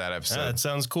 excited for that episode. Yeah, that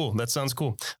sounds cool. That sounds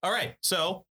cool. All right.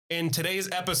 So in today's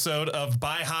episode of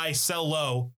Buy High, Sell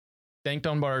Low,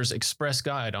 DankDunbar's express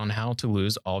guide on how to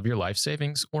lose all of your life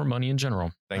savings or money in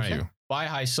general. Thank All right. you. Buy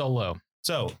high, sell low.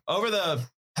 so over the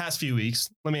past few weeks,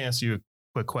 let me ask you a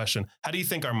quick question. How do you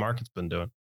think our market's been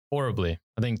doing? Horribly.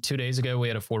 I think 2 days ago we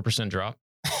had a 4% drop.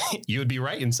 You would be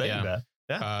right in saying Yeah.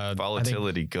 that.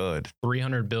 Volatility, good.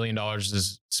 $300 billion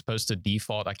is supposed to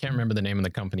default. I can't remember the name of the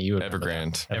company. You would remember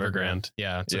that. Evergrande.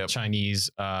 Yeah. It's Yep. a Chinese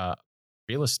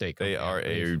real estate company. They are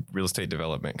a real estate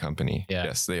development company. Yeah.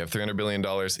 Yes, they have $300 billion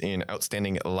in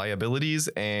outstanding liabilities.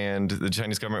 And the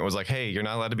Chinese government was like, hey, you're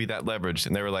not allowed to be that leveraged.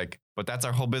 And they were like, but that's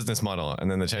our whole business model. And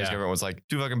then the Chinese government was like,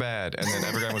 too fucking bad. And then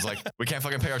Evergrande was like, we can't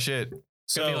fucking pay our shit.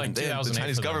 So like the 2008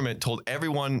 Chinese for them. government told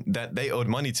everyone that they owed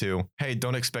money to, hey,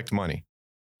 don't expect money.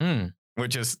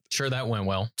 Which is Sure, that went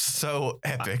well. so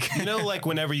epic. You know, like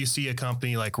whenever you see a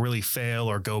company like really fail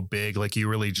or go big, like you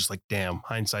really just like, damn,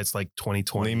 hindsight's like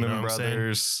 2020. Lehman you know what I'm saying?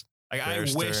 Brothers. Like, I Bear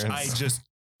wish Stearns. I just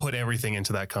put everything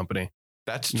into that company.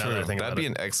 That's Now that I true. think That'd about be it.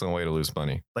 an excellent way to lose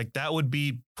money. Like that would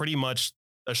be pretty much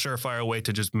a surefire way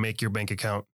to just make your bank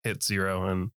account hit zero.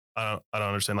 And I don't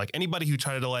understand. Like anybody who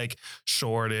tried to like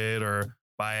short it or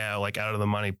buy out like out of the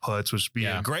money puts, which would be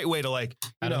a great way to like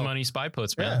Out of money spy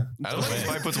puts, man. I don't think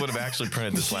Spy Puts would have actually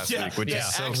printed this last week, which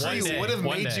is so actually crazy. would have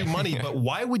One made day. you money. But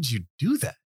why would you do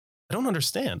that? I don't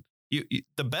understand. You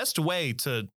the best way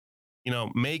to,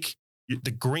 make the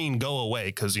green go away,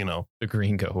 because The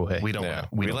green go away. we don't Yeah,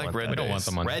 want, we don't like want red that. We don't want days.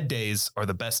 the money. Red days are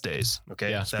the best days. Okay.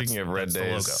 Yeah. Speaking of red that's the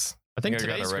logo. days, I think I got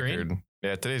today's a record. green.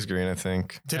 Yeah, today's green, I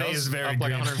think. Today That was is very up like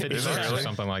green. 150 Is it bucks or really?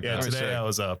 something like Yeah, that. Let me today check. I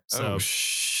was up. So Oh,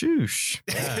 shoosh.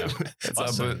 Yeah. It's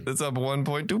Awesome. up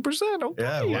 1.2%. Okay.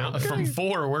 Yeah, Now, okay. from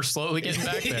 4, we're slowly getting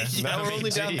back there. Now we're only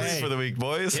down 3 for the week,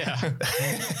 boys. Yeah.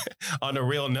 On a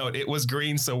real note, it was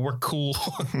green, so we're cool.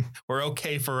 We're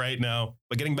okay for right now.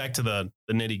 But getting back to the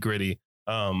nitty gritty.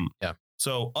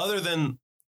 So other than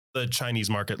the Chinese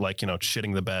market, like,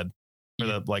 shitting the bed for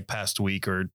the like past week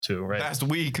or two, right? Past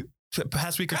week.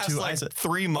 Past week or Past two. like I said,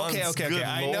 3 months. okay. Good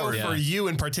I know Lord. for you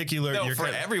in particular, No, you're for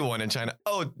everyone in China.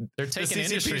 Oh, They're the taking CCP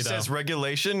industry, says though.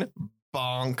 regulation.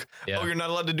 Bonk. Yeah. Oh, you're not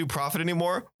allowed to do profit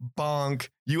anymore. Bonk.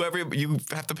 You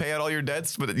have to pay out all your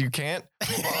debts, but you can't.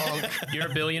 Bonk. You're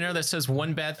a billionaire that says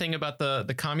one bad thing about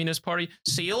the Communist Party.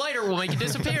 See you later. We'll make you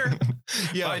disappear.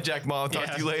 Bye, Jack Ma. I'll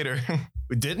talk to you later.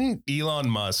 Didn't Elon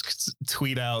Musk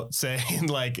tweet out saying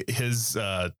like his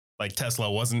like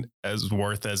Tesla wasn't as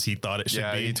worth as he thought it should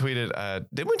Yeah, be? he tweeted.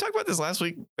 Didn't we talk about this last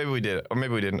week? Maybe we did, or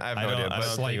maybe we didn't. I have no idea. I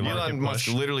don't But think Elon Musk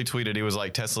push. literally tweeted. He was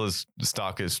like, Tesla's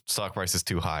stock price is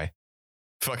too high.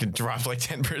 Fucking dropped like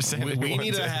 10%. We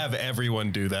need to have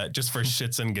everyone do that just for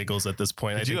shits and giggles at this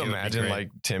point. Could you it would be imagine great. like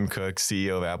Tim Cook,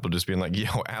 CEO of Apple, just being like, yo,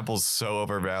 Apple's so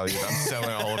overvalued. I'm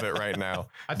selling all of it right now.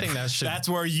 I think that's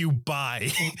where you buy.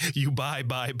 You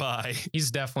buy. He's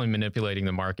definitely manipulating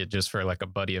the market just for like a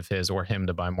buddy of his or him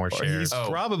to buy more shares. He's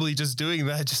probably just doing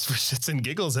that just for shits and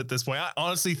giggles at this point. I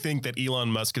honestly think that Elon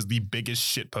Musk is the biggest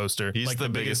shit poster. He's like the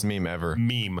biggest meme ever.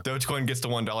 meme. Dogecoin gets to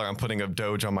 $1. I'm putting a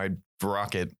Doge on my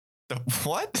rocket.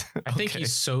 What? I think Okay.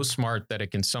 he's so smart that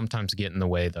it can sometimes get in the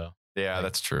way, though. Yeah,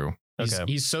 that's true.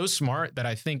 He's so smart that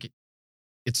I think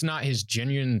it's not his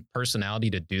genuine personality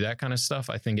to do that kind of stuff.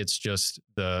 I think it's just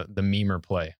the memer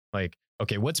play. Like,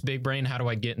 okay, what's big brain? How do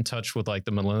I get in touch with like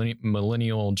the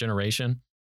millennial generation?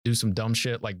 Do some dumb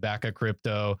shit like back a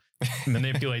crypto,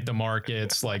 manipulate the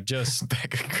markets, like just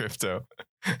Back of crypto.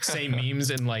 say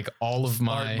memes in like all of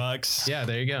my $1. Yeah,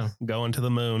 there you go. Going to the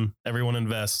moon. Everyone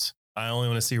invest. I only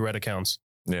want to see red accounts.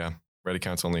 Yeah, red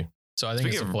accounts only. So I think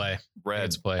Speaking it's a of play. Red.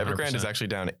 It's play, Evergrande is 100%. actually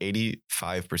down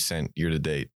 85% year to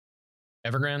date.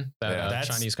 Evergrande, that Yeah. That's-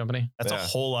 Chinese company. That's a Yeah.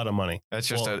 whole lot of money. That's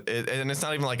just Well- and it's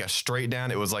not even like a straight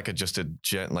down. It was like just a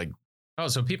jet, like Oh,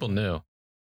 so people knew.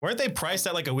 Weren't they priced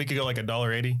at like a week ago, like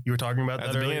 $1.80? You were talking about at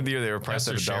that the beginning earlier? of the year, they were priced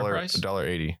That's at their share price?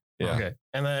 $1.80. Yeah. Okay.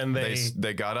 And then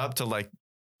They got up to like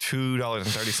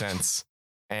 $2.30.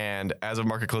 And as of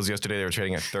market close yesterday, they were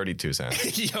trading at 32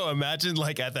 cents. Yo, imagine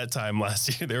like at that time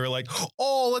last year, they were like,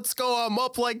 oh, let's go. I'm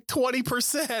up like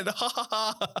 20%.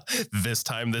 This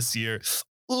time this year.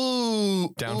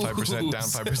 Ooh. Down 5%, down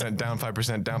 5%, down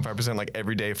 5%, down 5%, like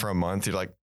every day for a month. You're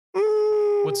like,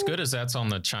 What's good is that's on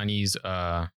the Chinese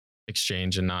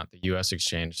exchange and not the US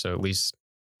exchange. So at least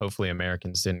hopefully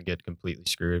Americans didn't get completely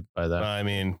screwed by that. I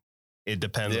mean, it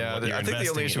depends on Yeah, what you're I think the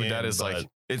only investing issue with that in, is like but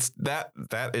it's that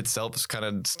itself has kind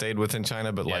of stayed within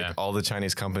China, but Yeah. like all the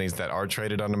Chinese companies that are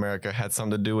traded on America had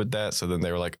something to do with that. So then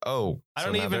they were like, oh, I so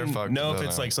don't now they're even fucked. know if No,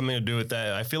 it's no. like something to do with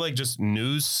that. I feel like just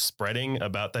news spreading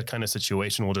about that kind of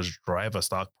situation will just drive a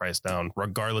stock price down,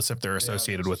 regardless if they're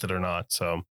associated with it or not.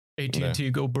 So AT&T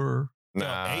go burr. Nah,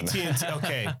 AT&T,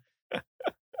 okay.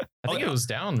 I think it was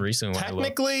down recently. when I looked.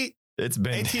 Technically, It's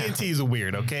been AT&T is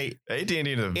weird, okay? AT&T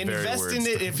is a very Invest weird in it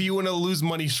stuff. if you want to lose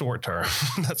money short term.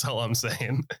 That's all I'm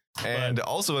saying. And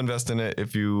also invest in it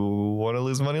if you want to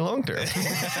lose money long term.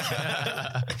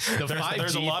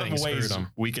 There's a lot of ways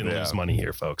we can lose money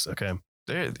here, folks. Okay.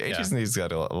 AT&T's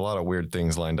got a lot of weird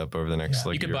things lined up over the next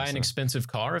You could buy an expensive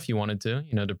car if you wanted to.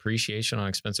 You know, depreciation on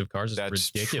expensive cars is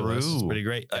ridiculous. True. It's pretty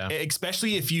great. Yeah.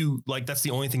 Especially if you like, that's the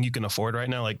only thing you can afford right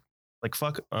now. Like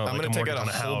fuck. I'm going to take out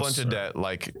a whole bunch of debt,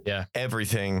 like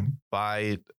everything,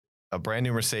 buy a brand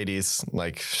new Mercedes,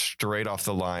 like straight off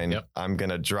the line. Yep. I'm going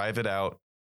to drive it out,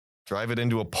 drive it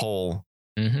into a pole.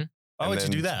 Mm-hmm. Why would you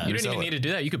do that? You don't even need to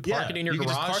do that. You could park it in your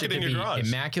garage. Park it in your garage.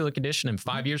 Immaculate condition. And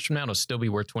 5 years from now, it'll still be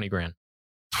worth 20 grand.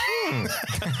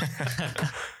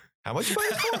 How much you buy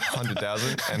it for?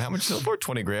 100,000. And how much is it for?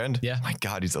 20 grand. Yeah. My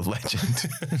God, he's a legend.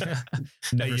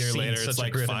 A year later, it's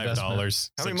like $5.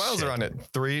 How many miles are on it?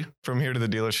 3 from here to the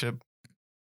dealership.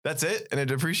 That's it, and it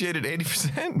depreciated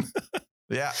 80%.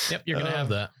 Yeah. Yep, you're gonna have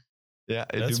that. Yeah,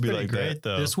 it That's do be pretty like great, that.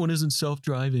 though. This one isn't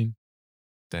self-driving.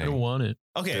 Dang. I don't want it.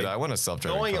 Okay, Dude, I want a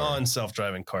self-driving going car. on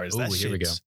self-driving cars. Ooh, That here we go.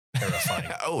 shit's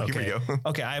terrifying. Here we go.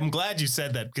 Okay, I'm glad you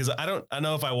said that because I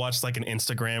know if I watched like an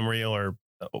Instagram reel or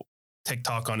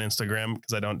TikTok on Instagram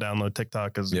because I don't download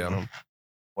TikTok because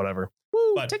whatever.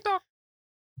 Woo, But TikTok.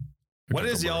 What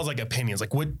is y'all's like opinions?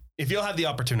 Like, if you'll have the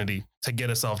opportunity to get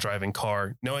a self-driving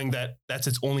car, knowing that that's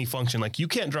its only function, like you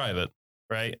can't drive it,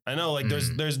 right? I know, like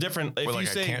there's different. If Well, you like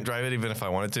say I can't drive it even if I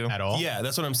wanted to. At all? yeah,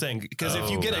 that's what I'm saying. Because if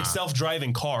you get a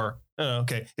self-driving car,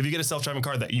 if you get a self-driving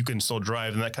car that you can still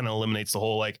drive, then that kind of eliminates the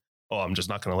whole like, oh, I'm just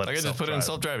not going to let I it can just put it in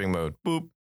self-driving mode. Boop.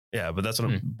 Yeah, but that's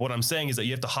what I'm saying is that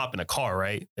you have to hop in a car,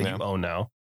 right? That you own now.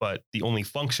 But the only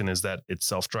function is that it's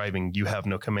self-driving. You have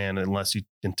no command unless you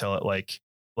can tell it like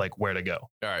where to go.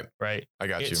 All right. Right. I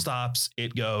got you. It stops.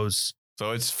 It goes.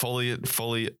 So it's fully,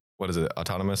 what is it?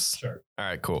 Autonomous? Sure. All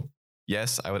right, cool.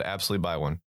 Yes, I would absolutely buy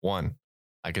one. 1,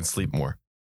 I can sleep more.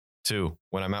 2,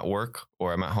 when I'm at work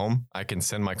or I'm at home, I can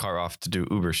send my car off to do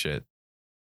Uber shit.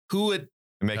 Who would?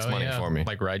 It makes money for me.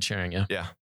 Like ride sharing, yeah. Yeah.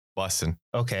 Bussin'.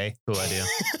 Okay. Cool idea.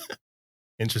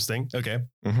 Interesting. Okay.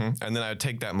 And then I would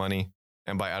take that money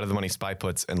and buy out of the money spy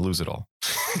puts and lose it all.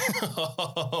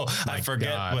 I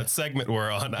forget what segment we're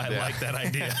on. I like that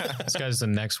idea. This guy's the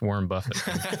next Warren Buffett.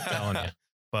 I'm telling you.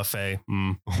 Buffet.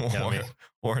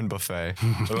 Warren Buffet.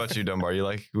 What about you, Dunbar?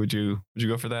 Would you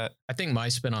go for that? I think my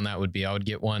spin on that would be I would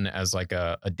get one as like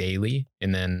a daily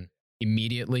and then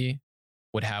immediately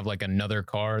would have like another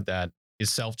car that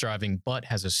is self-driving but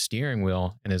has a steering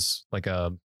wheel and is like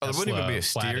a there wouldn't even be a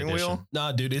steering wheel?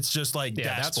 Nah, dude, it's just like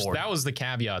dashboard. That was the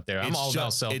caveat there. I'm all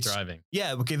about self-driving.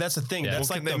 Yeah, okay, that's the thing. That's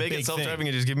can they make it self-driving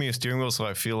and just give me a steering wheel so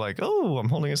I feel like, oh, I'm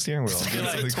holding a steering wheel.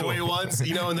 Like toy ones, and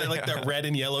like that red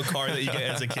and yellow car that you get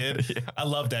as a kid. I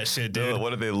love that shit, dude.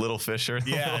 What are they, Little Fisher?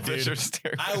 Yeah, Little dude.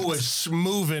 Fisher I was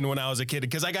moving when I was a kid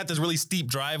because I got this really steep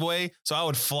driveway, so I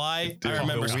would fly. Dude, I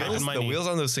remember the wheels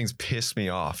on those things piss me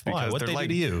off because what they're they like,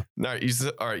 do to you? No,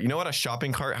 all right, you know what? A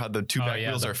shopping cart, how the 2 back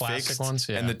wheels are fixed ones,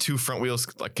 and the 2 front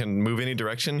wheels like can move any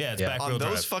direction. Yeah, it's back wheel on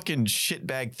those drive. fucking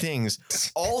shitbag things.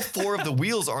 All 4 of the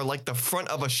wheels are like the front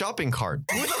of a shopping cart.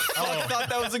 Who the fuck thought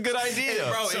that was a good idea?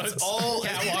 Bro, So it's all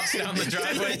catwalks down the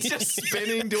driveway. It's just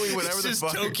spinning, doing whatever it's the just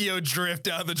fuck. Tokyo drift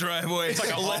down the driveway. It's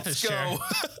like a Let's office go. chair.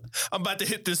 I'm about to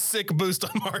hit this sick boost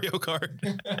on Mario Kart.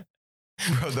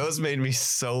 Bro, those made me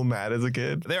so mad as a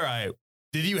kid. They're all right.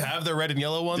 Did you have the red and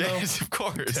yellow one Yes, of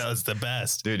course. though? That's the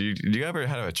best. Dude, you ever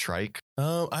had a trike?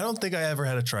 I don't think I ever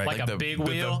had a trike. Like a big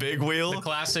wheel? The big wheel? The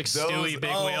classic Those- Stewie big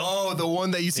wheel. Oh, the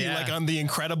one that you see Yeah. like on The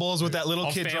Incredibles with that little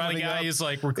All kid Family driving Guy up. is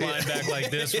like reclined back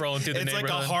like this, rolling through the It's neighborhood.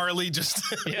 like a Harley, just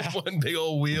Yeah. one big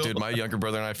old wheel. Dude, my younger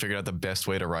brother and I figured out the best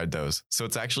way to ride those. So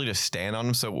it's actually to stand on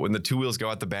them. So when the 2 wheels go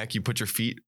out the back, you put your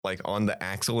feet like on the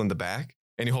axle in the back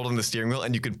and you hold on the steering wheel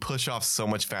and you can push off so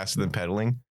much faster than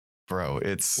pedaling. Bro,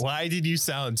 it's... Why did you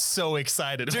sound so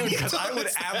excited? Dude, because I would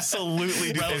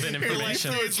absolutely do Relevant this.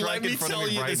 information. It's Let right in me front of tell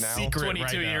me you right the now. secret. 22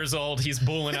 right now. years old. He's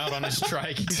bulling out on his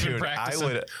trike. He's been Dude, I practicing.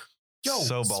 would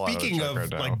so ball out speaking of of right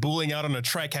now. like bulling out on a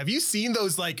trike, have you seen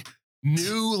those like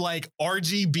new like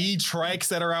RGB trikes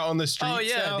that are out on the streets? Oh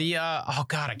yeah, now? oh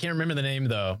god, I can't remember the name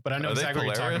though, but I know Are they exactly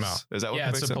what you're talking Polaris? about. Is that what Yeah,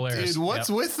 it's makes a them? Polaris. Dude, what's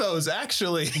with those?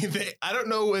 Actually, I don't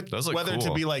know Those look whether to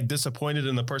cool. be like disappointed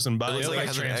in the person It buying looks it. like like it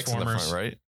has an X in the Transformers. front,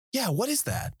 right? Yeah, what is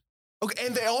that? Okay,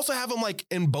 and they also have them like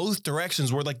in both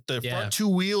directions, where like the Yeah. front 2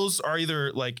 wheels are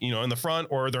either like in the front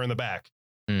or they're in the back,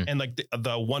 and like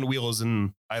the one wheel is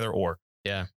in either or.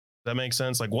 Yeah. That makes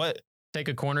sense. Like what? Take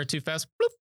a corner too fast.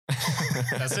 Bloop.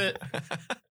 That's it.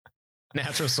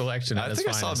 Natural selection. I think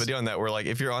I saw a video on that where like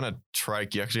if you're on a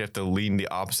trike, you actually have to lean the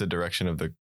opposite direction of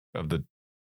the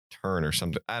turn or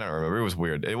something. I don't remember. It was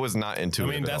weird. It was not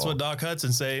intuitive. I mean, that's what Doc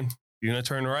Hudson say. You're gonna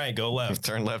turn right, go left.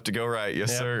 Turn left to go right.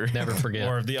 Yes, sir. Never forget.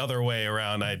 Or the other way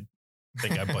around. I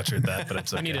think I butchered that, but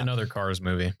it's okay. I need another Cars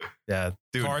movie. Yeah,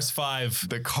 Dude, Cars 5.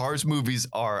 The Cars movies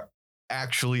are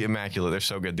actually immaculate. They're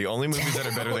so good. The only movies that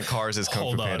are better than Cars is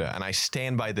Kung Fu Panda, and I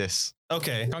stand by this.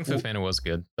 Okay, Kung Fu Panda was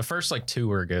good. The first like 2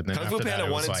 were good. Then Kung Fu after Panda that,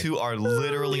 it 1 was and like, 2 are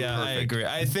literally yeah, perfect. I agree.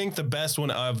 I think the best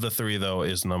one of the 3 though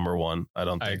is number 1. I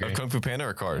don't I think. agree. Kung Fu Panda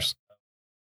or Cars?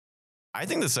 I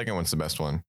think the second one's the best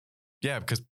one. Yeah,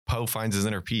 because Poe finds his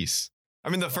inner peace. I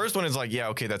mean, the first one is like, yeah,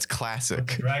 okay, that's classic.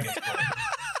 Dragons.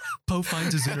 Poe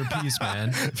finds his inner peace,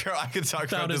 man. Bro, I could talk about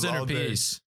Found his this inner all day.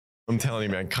 peace. I'm telling you,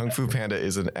 man, Kung Fu Panda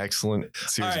is an excellent All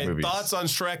series right, of movies. thoughts on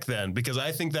Shrek then, because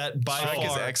I think that by Shrek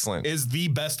is far excellent. is the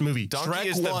best movie. Donkey Shrek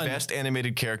is the 1, best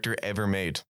animated character ever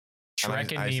made.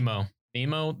 Shrek I- and Nemo.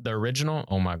 Nemo, the original.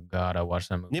 Oh my god, I watched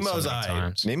that movie Nemo's so many aight.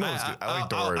 times. Nemo is good. I like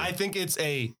Dory. I think it's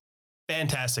a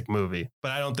fantastic movie,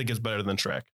 but I don't think it's better than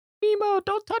Shrek. Nemo,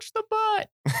 don't touch the butt.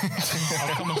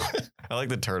 Oh, come on. I like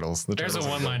the turtles. The There's a turtles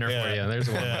are one-liner Yeah. for you. There's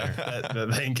a Yeah,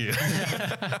 one-liner. thank you.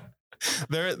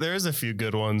 There's a few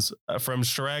good ones from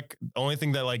Shrek. The only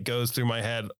thing that like goes through my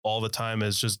head all the time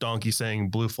is just Donkey saying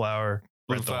blue flower,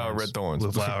 Blue flower, red thorns.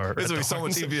 Blue flower. This red would be so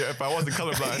much thorns. easier if I wasn't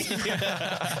colorblind.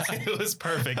 Yeah, it was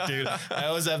perfect, dude. I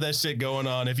always have that shit going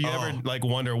on. If you ever like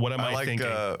wonder, what am I like thinking?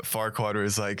 Farquaad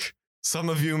is like, some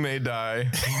of you may die,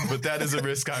 but that is a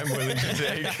risk I'm willing to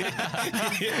take.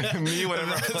 Yeah. Me,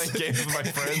 whenever I'm playing games with my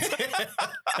friends.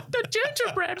 The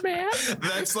gingerbread man.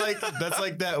 That's like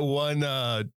that one.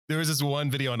 There was this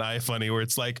one video on iFunny where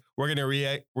it's like we're gonna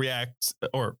react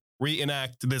or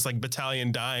reenact this like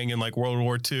battalion dying in like World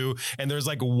War II, and there's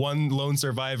like one lone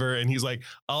survivor, and he's like,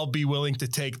 "I'll be willing to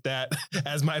take that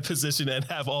as my position and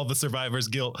have all the survivors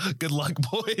guilt. Good luck,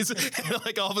 boys." And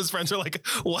like all of his friends are like,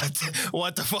 "What?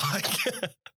 What the fuck?"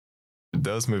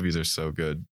 Those movies are so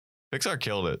good. Pixar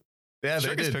killed it. Yeah,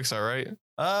 Shrek is Pixar,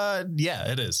 right?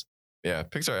 Yeah, it is. Yeah,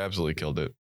 Pixar absolutely killed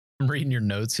it. I'm reading your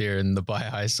notes here, and the buy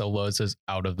high solo it says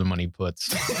out of the money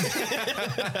puts.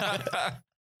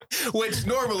 Which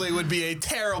normally would be a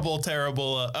terrible,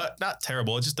 not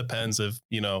terrible. It just depends if,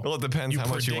 you know. Well, it depends You how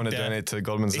much you want to predict that. donate to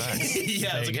Goldman Sachs.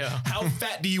 Yeah, There it's you like, go. how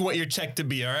fat do you want your check to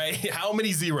be? All right. How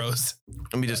many zeros?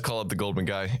 Let me just call up the Goldman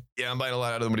guy. Yeah, I'm buying a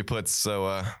lot out of what he puts. So,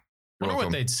 I wonder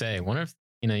what they'd say. Wonder if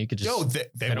you could just. Yo,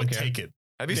 they don't would care. take it.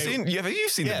 have you seen Yeah.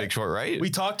 The Big Short, right? We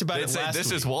talked about They'd it say, last this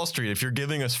week. is Wall Street. If you're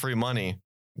giving us free money,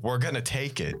 we're going to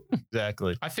take it.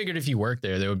 Exactly. I figured if you worked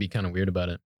there, they would be kind of weird about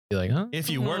it. Be like, huh? If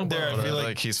you worked there, I feel like,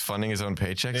 like, he's funding his own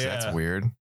paychecks. Yeah. That's weird.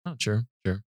 Oh, sure.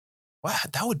 wow,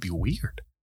 that would be weird.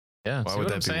 Yeah. Why see would what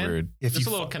that I'm be saying? weird? If There's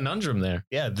you a little conundrum there.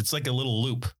 yeah, it's like a little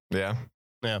loop. Yeah.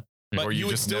 But Or you you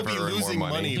would just still be never earn more losing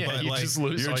money. money, Yeah, but you like just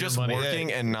lose You're all just your money.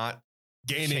 working and not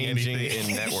gaining changing anything.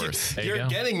 in net worth. There you You're go.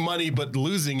 getting money, but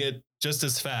losing it just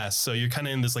as fast. So you're kind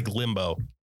of in this like limbo.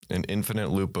 An infinite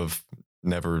loop of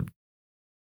never.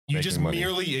 You Making just money.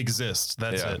 merely exist.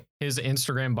 That's Yeah. it. His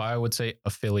Instagram bio would say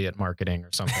affiliate marketing or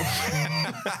something.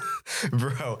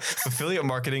 Bro, affiliate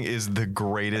marketing is the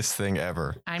greatest thing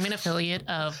ever. I'm an affiliate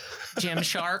of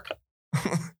Gymshark.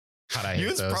 God, I hate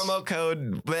Use those. promo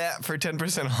code BLAH for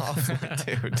 10% off.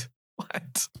 Dude,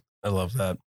 what? I love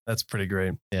that. That's pretty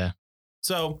great. Yeah.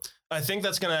 So I think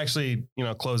that's going to actually,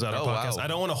 close out our Oh, podcast. wow. I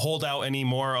don't want to hold out any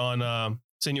more on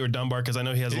Senor Dunbar because I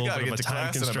know he has a You little gotta bit of get a to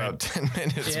time class in about constraint. 10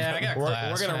 minutes. Yeah, I man. got We're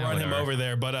class, going to man, run him whatever. over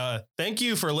there. But thank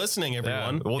you for listening,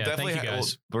 everyone. Yeah, we'll Yeah, definitely thank you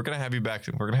guys. we're going to have you back.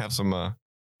 We're going to have some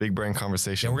big brain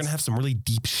conversations. Yeah, we're going to have some really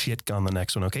deep shit on the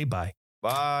next one. Okay, bye.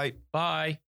 Bye.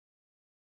 Bye.